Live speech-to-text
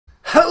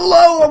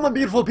Hello, all my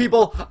beautiful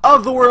people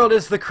of the world.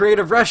 It's the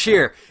Creative Rush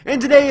here,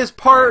 and today is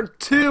part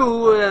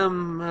two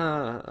on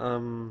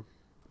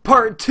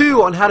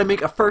how to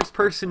make a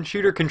first-person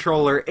shooter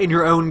controller in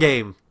your own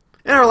game.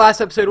 In our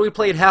last episode, we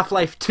played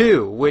Half-Life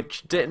 2,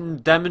 which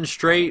didn't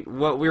demonstrate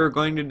what we were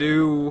going to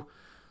do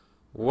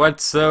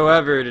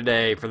whatsoever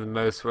today, for the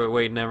most part.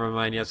 Wait, never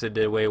mind. Yes, it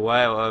did. Wait,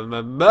 what?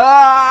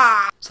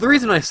 So the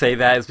reason I say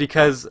that is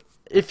because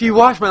if you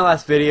watched my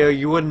last video,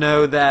 you would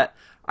know that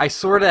I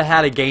sort of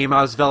had a game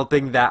I was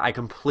developing that I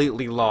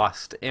completely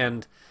lost,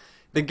 and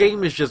the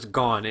game is just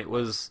gone. It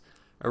was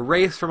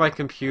erased from my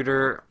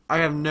computer. I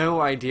have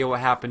no idea what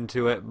happened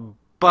to it,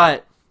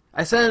 but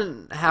I said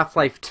in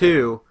Half-Life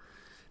 2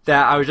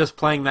 that I was just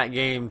playing that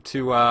game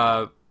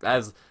to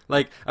as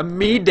like a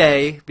me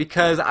day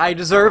because I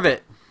deserve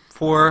it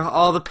for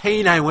all the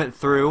pain I went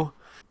through.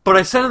 But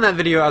I said in that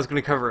video I was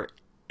going to cover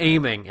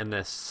aiming in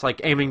this,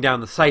 like aiming down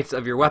the sights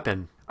of your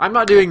weapon. I'm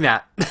not doing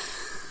that.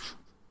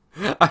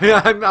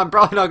 I'm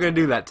probably not going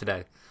to do that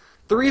today.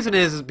 The reason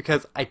is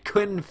because I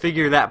couldn't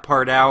figure that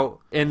part out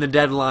in the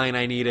deadline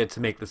I needed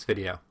to make this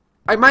video.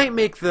 I might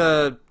make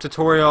the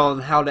tutorial on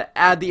how to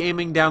add the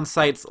aiming down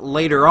sights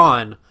later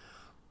on,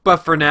 but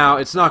for now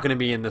it's not going to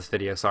be in this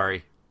video,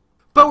 sorry.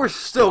 But we're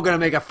still going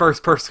to make a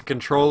first-person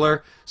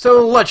controller,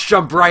 so let's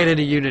jump right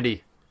into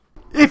Unity.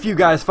 If you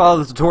guys follow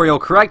the tutorial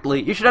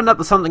correctly, you should end up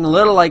with something a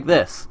little like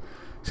this.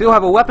 So you'll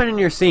have a weapon in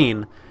your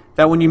scene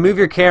that when you move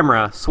your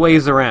camera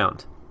sways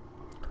around.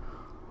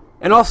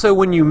 And also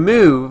when you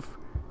move,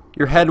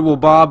 your head will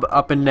bob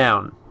up and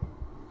down.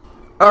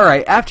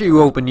 Alright, after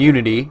you open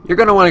Unity, you're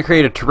going to want to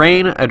create a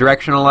terrain, a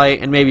directional light,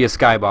 and maybe a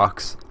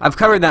skybox. I've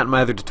covered that in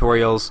my other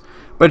tutorials,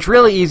 but it's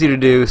really easy to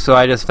do, so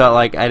I just felt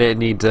like I didn't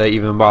need to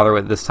even bother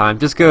with it this time.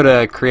 Just go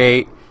to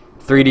Create,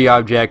 3D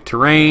Object,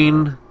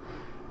 Terrain,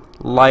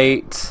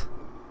 Light,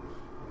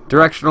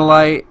 Directional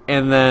Light,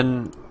 and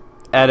then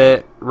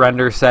Edit,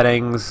 Render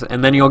Settings,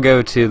 and then you'll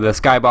go to the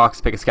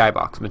skybox, pick a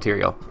skybox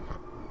material.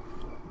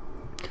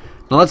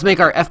 Now let's make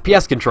our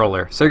FPS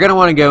controller. So you're going to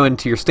want to go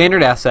into your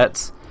standard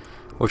assets,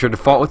 which are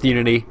default with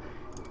Unity,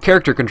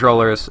 character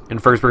controllers,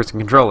 and first-person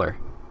controller.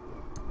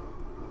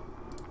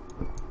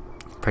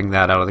 Bring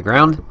that out of the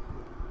ground.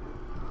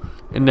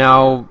 And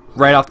now,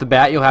 right off the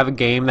bat, you'll have a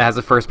game that has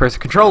a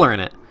first-person controller in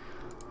it.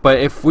 But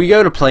if we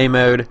go to play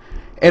mode,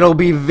 it'll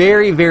be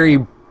very, very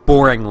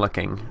boring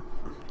looking.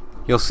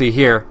 You'll see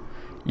here,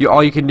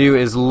 all you can do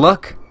is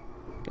look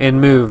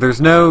and move.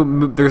 There's no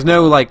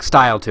like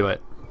style to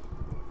it.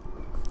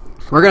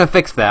 We're gonna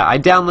fix that. I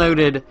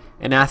downloaded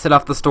an asset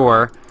off the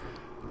store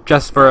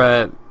just for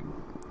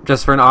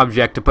an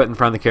object to put in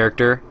front of the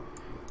character.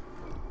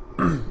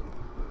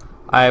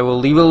 I will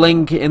leave a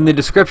link in the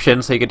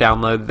description so you can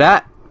download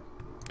that.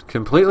 It's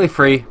completely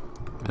free,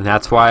 and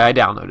that's why I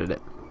downloaded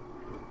it.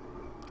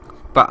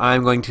 But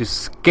I'm going to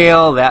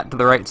scale that to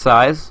the right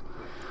size.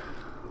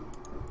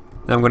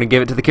 And I'm going to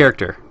give it to the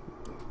character.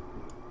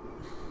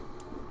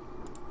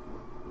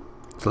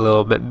 It's a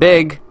little bit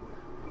big,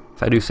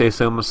 if I do say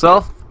so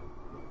myself.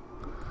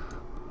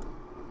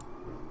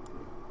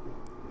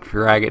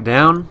 Drag it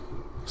down,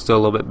 still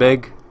a little bit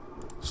big,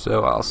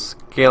 so I'll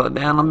scale it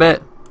down a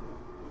bit.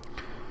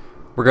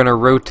 We're going to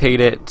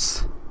rotate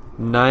it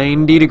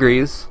 90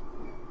 degrees,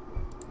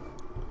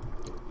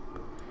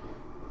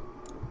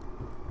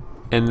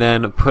 and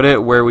then put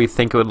it where we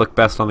think it would look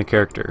best on the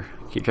character.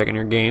 Keep checking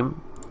your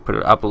game, put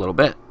it up a little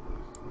bit,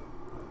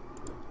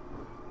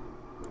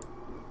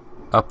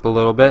 up a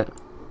little bit,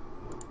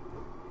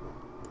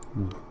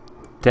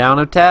 down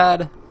a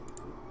tad,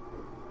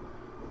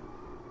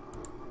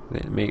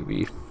 then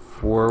maybe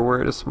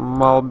forward a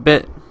small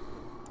bit,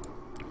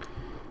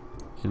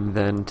 and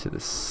then to the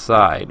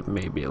side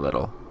maybe a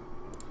little.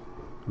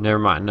 Never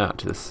mind, not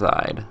to the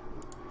side.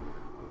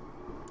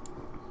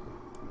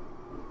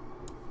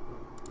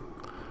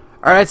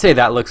 Alright, I'd say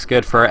that looks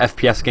good for our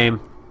FPS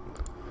game.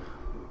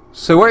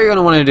 So what you're going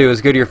to want to do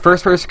is go to your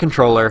first-person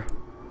controller,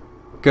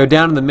 go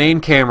down to the main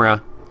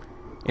camera,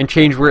 and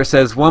change where it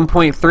says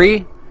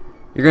 1.3.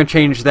 You're going to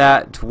change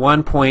that to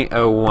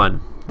 1.01.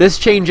 This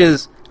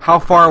changes how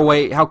far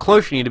away, how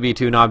close you need to be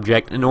to an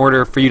object in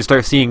order for you to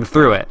start seeing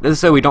through it. This is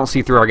so we don't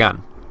see through our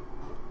gun.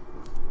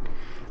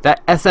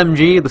 That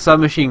SMG, the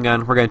submachine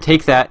gun, we're going to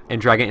take that and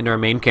drag it into our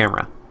main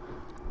camera.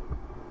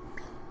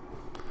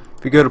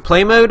 If you go to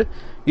play mode,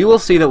 you will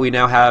see that we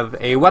now have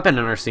a weapon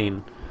in our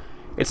scene.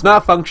 It's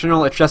not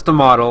functional, it's just a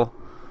model,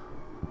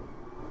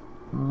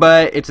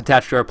 but it's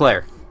attached to our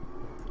player.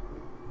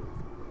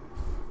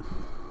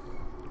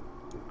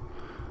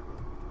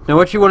 Now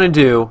what you want to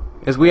do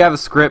is we have a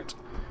script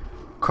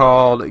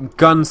called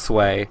Gun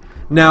Sway.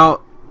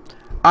 Now,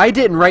 I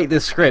didn't write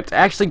this script. I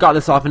actually got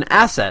this off an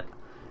asset.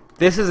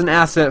 This is an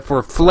asset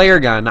for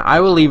Flaregun.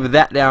 I will leave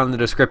that down in the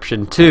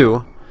description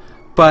too.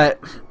 But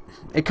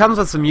it comes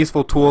with some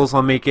useful tools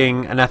on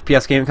making an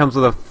FPS game. It comes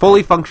with a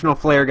fully functional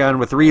Flaregun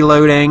with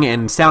reloading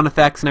and sound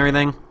effects and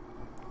everything.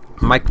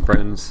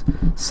 Microphone's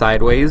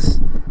sideways.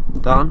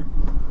 Done.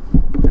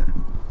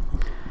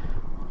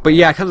 But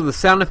yeah, it comes with the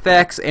sound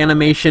effects,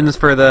 animations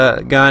for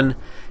the gun.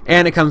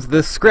 and it comes with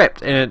this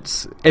script, and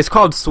it's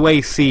called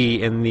Sway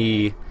C in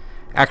the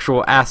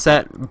actual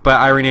asset, but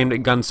I renamed it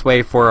Gun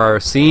Sway for our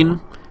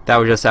scene. That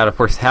was just out of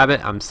force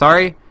habit. I'm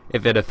sorry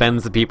if it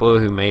offends the people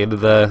who made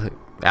the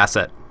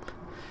asset.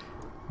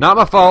 Not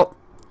my fault.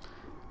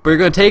 But you're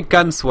going to take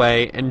Gun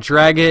Sway and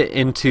drag it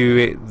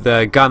into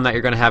the gun that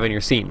you're going to have in your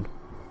scene.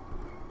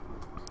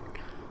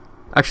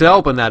 Actually, I'll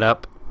open that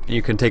up.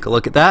 You can take a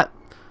look at that.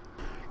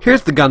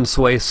 Here's the Gun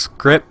Sway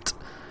script.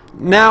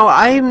 Now,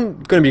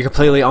 I'm going to be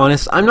completely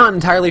honest. I'm not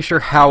entirely sure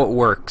how it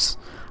works.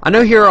 I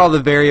know here are all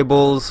the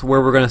variables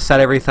where we're going to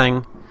set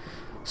everything.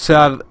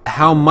 So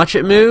how much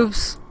it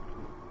moves,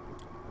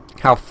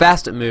 how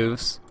fast it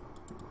moves,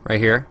 right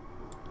here,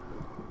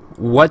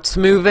 what's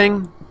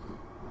moving.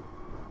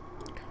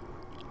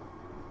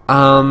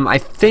 I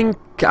think,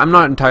 I'm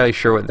not entirely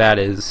sure what that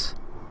is.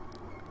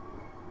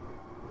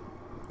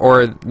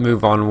 Or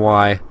move on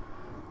Y.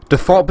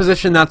 Default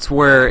position, that's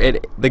where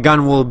the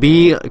gun will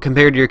be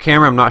compared to your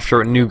camera. I'm not sure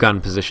what new gun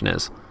position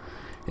is.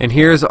 And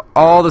here's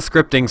all the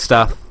scripting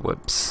stuff.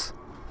 Whoops.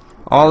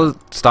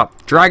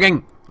 Stop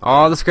dragging.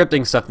 All the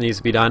scripting stuff needs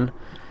to be done.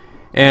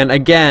 And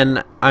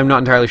again, I'm not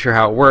entirely sure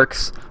how it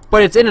works,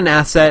 but it's in an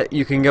asset.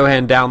 You can go ahead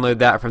and download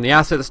that from the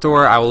asset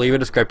store. I will leave a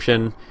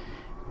description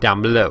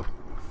down below.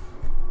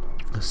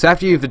 So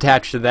after you've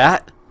attached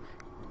that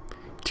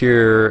to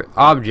your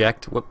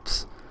object,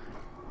 whoops,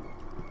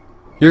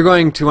 you're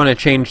going to want to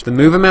change the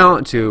move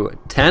amount to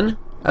 10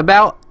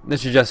 about.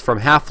 This is just from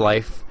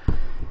Half-Life.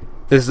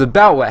 This is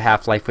about what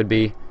Half-Life would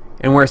be.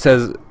 And where it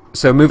says,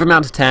 so move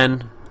amount to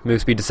 10,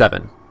 move speed to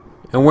 7.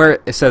 And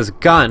where it says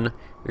gun,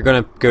 you're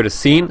going to go to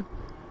scene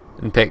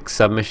and pick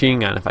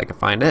submachine gun if I can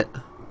find it.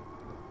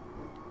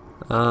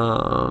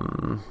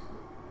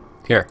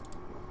 Here.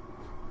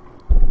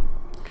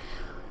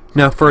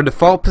 Now for a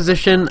default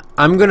position,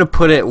 I'm going to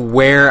put it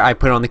where I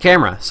put it on the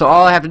camera. So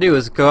all I have to do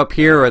is go up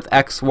here with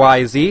X,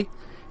 Y, Z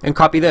and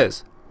copy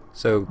those.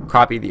 So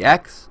copy the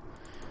X,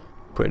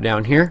 put it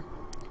down here,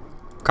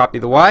 copy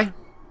the Y,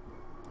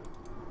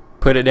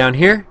 put it down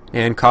here,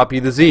 and copy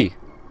the Z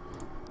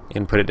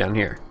and put it down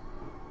here.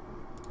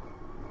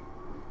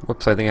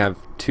 Whoops, I think I have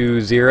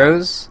 2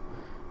 zeros.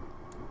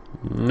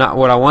 Not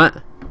what I want.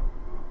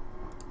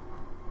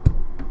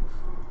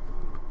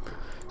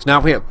 So now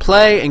if we hit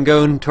play and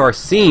go into our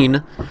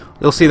scene,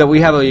 you'll see that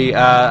we have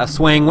a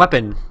swaying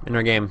weapon in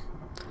our game.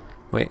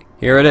 Wait,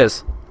 here it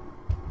is.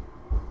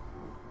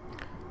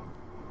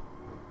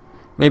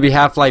 Maybe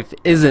Half-Life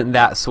isn't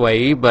that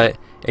swayy, but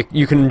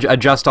you can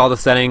adjust all the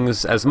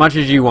settings as much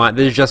as you want.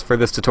 This is just for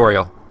this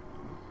tutorial.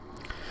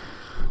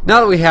 Now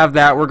that we have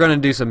that, we're going to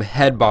do some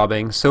head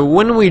bobbing. So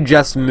when we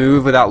just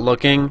move without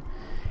looking,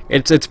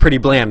 it's pretty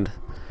bland.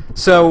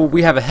 So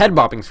we have a head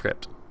bobbing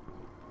script.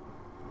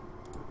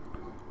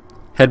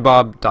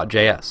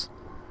 Headbob.js.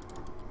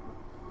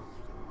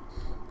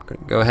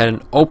 Go ahead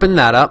and open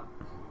that up.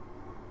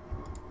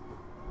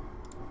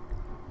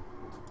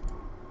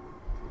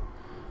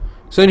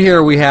 So in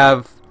here we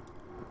have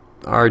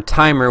our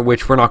timer,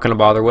 which we're not going to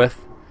bother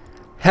with.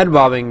 Head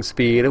bobbing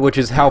speed, which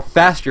is how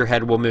fast your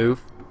head will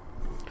move.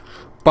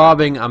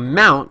 Bobbing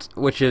amount,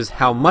 which is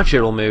how much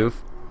it will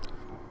move.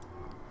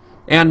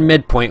 And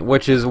midpoint,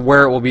 which is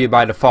where it will be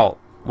by default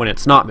when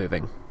it's not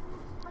moving.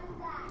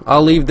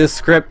 I'll leave this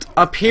script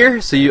up here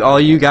so all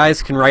you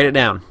guys can write it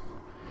down.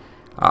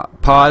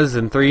 Pause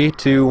in 3,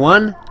 2,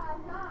 1.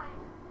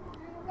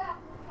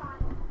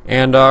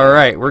 And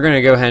alright, we're going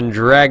to go ahead and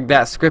drag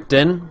that script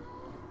in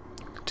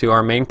to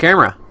our main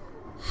camera.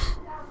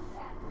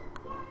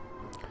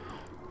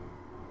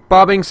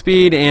 Bobbing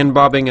speed and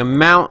bobbing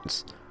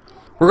amount.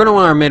 We're going to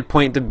want our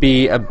midpoint to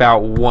be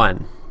about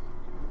 1.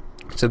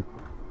 It's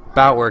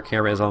about where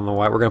camera is on the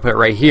Y. We're going to put it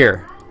right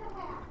here.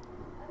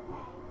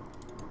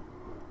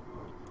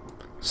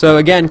 So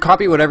again,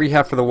 copy whatever you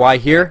have for the Y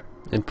here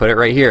and put it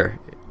right here.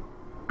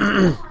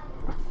 We're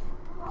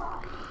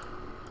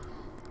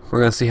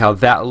going to see how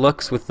that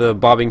looks with the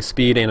bobbing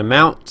speed and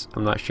amount.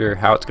 I'm not sure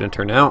how it's going to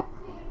turn out.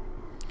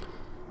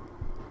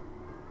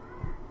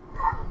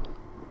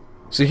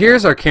 So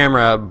here's our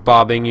camera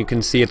bobbing. You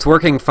can see it's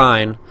working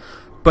fine,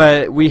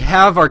 but we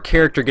have our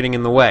character getting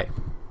in the way.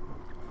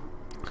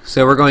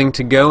 So we're going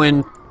to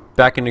go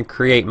back into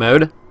create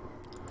mode,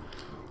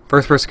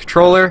 first person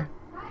controller,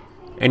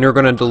 and you're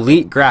going to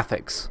delete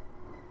graphics.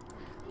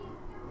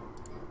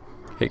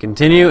 Hit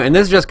continue, and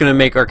this is just going to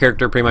make our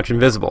character pretty much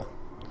invisible.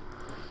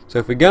 So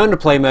if we go into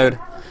play mode,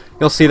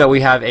 you'll see that we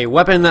have a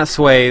weapon that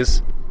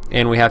sways,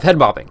 and we have head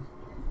bobbing.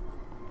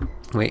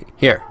 Wait,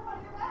 here.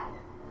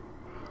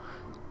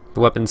 The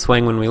weapon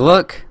swing when we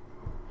look.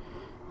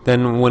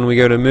 Then when we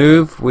go to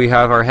move, we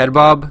have our head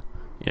bob,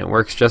 and it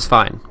works just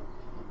fine.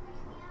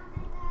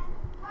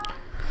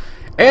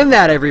 And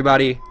that,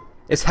 everybody,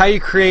 is how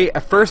you create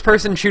a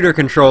first-person shooter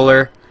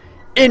controller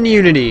in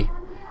Unity.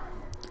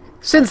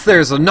 Since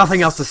there's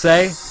nothing else to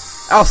say,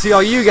 I'll see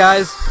all you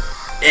guys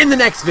in the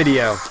next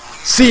video.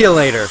 See you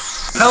later.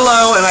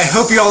 Hello, and I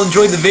hope you all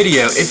enjoyed the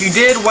video. If you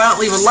did, why don't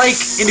leave a like,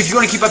 and if you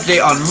want to keep up to date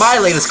on my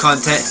latest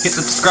content, hit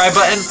the subscribe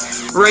button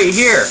right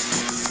here.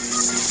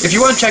 If you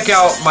want to check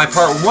out my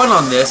part 1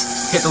 on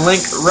this, hit the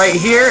link right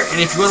here, and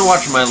if you want to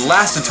watch my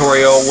last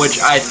tutorial, which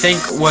I think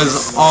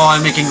was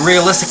on making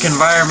realistic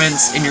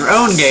environments in your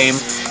own game,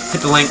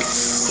 hit the link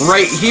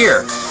right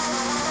here.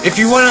 If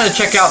you want to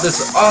check out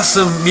this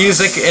awesome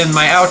music in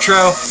my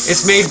outro,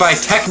 it's made by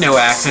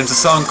Technoax, and it's a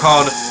song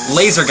called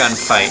Lasergun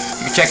Fight.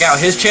 You can check out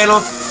his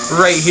channel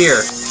right here.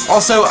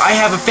 Also, I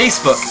have a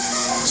Facebook,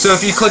 so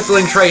if you click the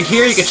link right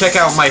here, you can check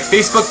out my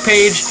Facebook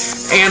page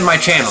and my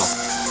channel.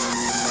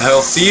 I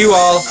will see you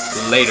all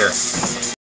later.